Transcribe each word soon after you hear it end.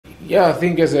Yeah, I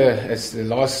think as the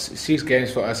last 6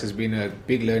 games for us has been a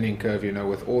big learning curve,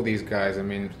 with all these guys. I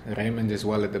mean, Raymond as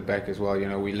well at the back as well.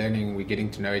 We're learning, we're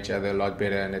getting to know each other a lot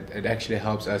better, and it actually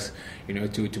helps us,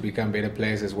 to become better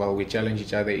players as well. We challenge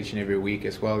each other each and every week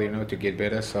as well, to get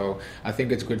better. So I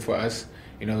think it's good for us,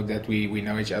 that we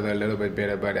know each other a little bit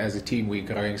better. But as a team, we're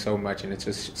growing so much, and it's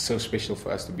just so special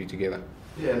for us to be together.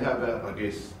 Yeah, and how about, I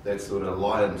guess, that sort of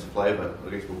Lions flavour, I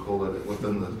guess we'll call it,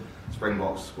 within the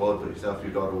Springbok squad for yourself?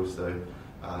 You got also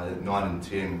 9 and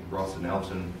 10, Ross and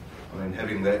Elton. I mean,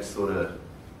 having that sort of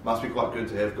must be quite good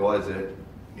to have guys that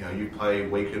you play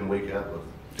week in, week out with.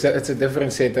 It's a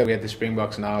different setup. We have the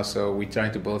Springboks now, so we're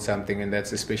trying to build something, and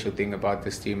that's the special thing about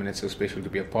this team, and it's so special to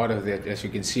be a part of that. As you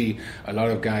can see, a lot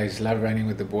of guys love running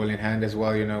with the ball in hand as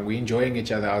well. We're enjoying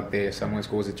each other out there. If someone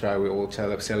scores a try, we all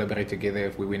celebrate together.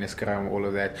 If we win a scrum, all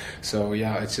of that. So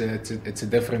yeah, it's a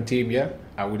different team. Yeah,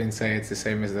 I wouldn't say it's the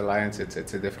same as the Lions.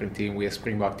 It's a different team. We're a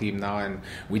Springbok team now, and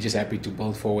we're just happy to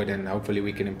build forward, and hopefully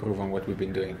we can improve on what we've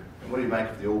been doing. And what do you make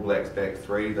of the All Blacks back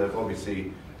three? They've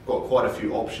obviously got quite a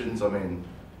few options. I mean,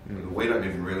 we don't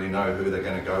even really know who they're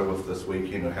going to go with this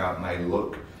weekend or how it may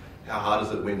look. How hard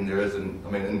is it when there isn't? I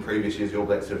mean, in previous years, the All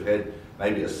Blacks have had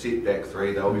maybe a set back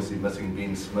three. They're obviously missing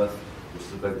Ben Smith, which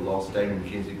is a big loss. Damien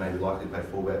McKenzie maybe likely to play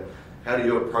fullback. How do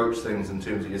you approach things in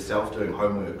terms of yourself doing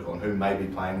homework on who may be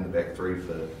playing in the back three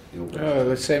for the All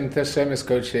Blacks? The same as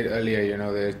Coach said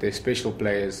earlier, they're special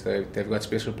players. They've got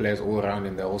special players all around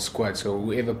in the whole squad. So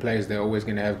whoever plays, they're always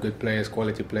going to have good players,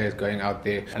 quality players going out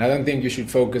there. And I don't think you should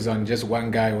focus on just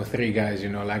one guy or 3 guys.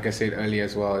 Like I said earlier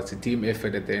as well, it's a team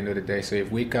effort at the end of the day. So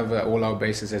if we cover all our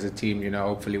bases as a team,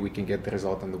 hopefully we can get the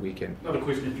result on the weekend. Another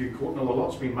question for you, Courtnall. A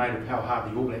lot's been made of how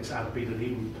hard the All Blacks are to beat at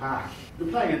Eden Park. You're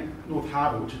playing at North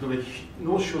Harbour, which is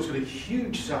North Shore's got a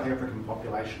huge South African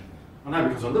population. I know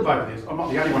because I live over there. I'm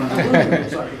not the only one in the room.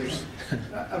 So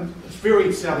it's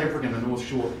very South African, the North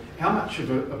Shore. How much of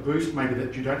a boost maybe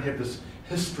that you don't have this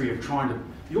history of trying to...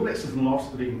 The All Blacks haven't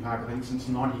lost at Eden Park, I think, since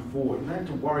 '94. You don't have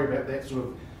to worry about that sort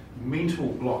of mental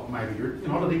block maybe. You're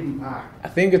not at Eden Park. I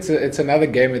think it's another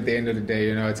game at the end of the day.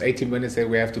 It's 80 minutes that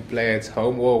we have to play. It's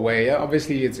home or away. Yeah,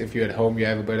 obviously, if you're at home, you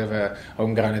have a bit of a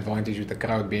home ground advantage with the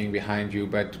crowd being behind you.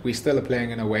 But we still are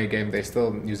playing an away game. They're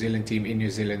still New Zealand team in New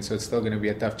Zealand, so it's still going to be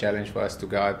a tough challenge for us to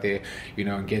go out there,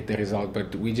 and get the result.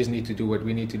 But we just need to do what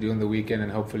we need to do on the weekend,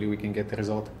 and hopefully we can get the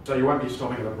result. So you won't be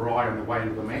stopping at the bride on the way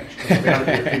into the match? Because there'll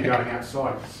be a few going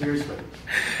outside. Seriously.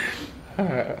 No.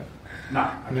 Okay.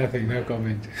 Nothing. No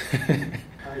comment.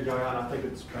 Hey Johann, I think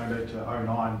it's going back to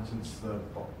 09 since the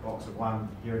Boks have won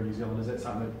here in New Zealand. Is that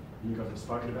something that you guys have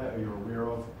spoken about or you're aware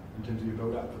of in terms of your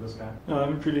build-up for this game? No, I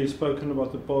haven't really spoken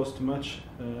about the past too much.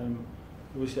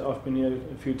 Obviously, I've been here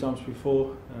a few times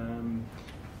before.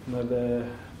 The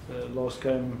last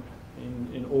game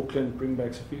in Auckland bring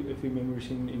back a few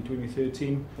memories in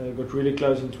 2013. Got really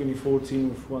close in 2014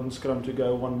 with 1 scrum to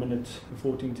go, 1 minute,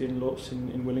 14-10 loss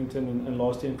in Wellington and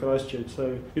last year in Christchurch.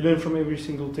 So you learn from every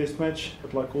single test match.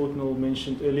 But like Courtnall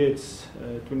mentioned earlier,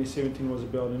 2017 was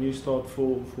about a new start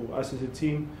for us as a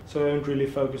team. So I haven't really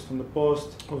focused on the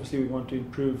past. Obviously we want to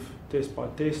improve test by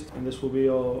test, and this will be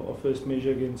our first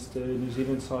measure against the New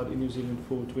Zealand side in New Zealand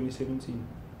for 2017.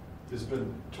 There's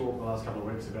been talk the last couple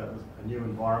of weeks about a new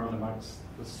environment amongst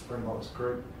the Springboks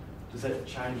group. Does that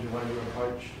change the way you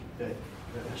approach that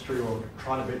history or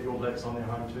trying to beat the All Blacks on their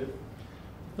home turf?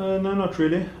 No, not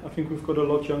really. I think we've got a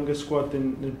lot younger squad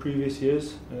than previous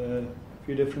years. A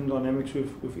few different dynamics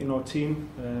within our team.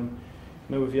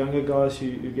 With younger guys,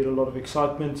 you get a lot of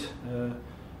excitement,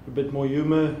 a bit more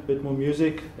humour, a bit more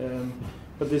music.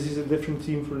 But this is a different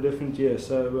team for a different year.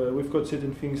 So we've got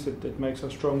certain things that makes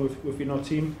us strong within our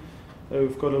team.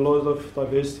 We've got a lot of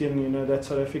diversity, and that's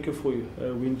South Africa for you.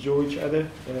 We enjoy each other.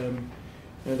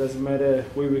 It doesn't matter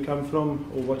where we come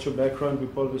from or what's your background. We're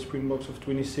part of the Springboks of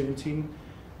 2017.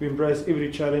 We embrace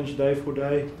every challenge day for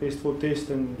day, test for test,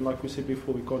 and like we said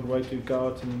before, we can't wait to go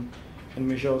out and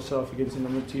measure ourselves against the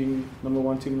number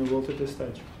 1 team in the world at this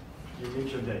stage. You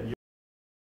mentioned that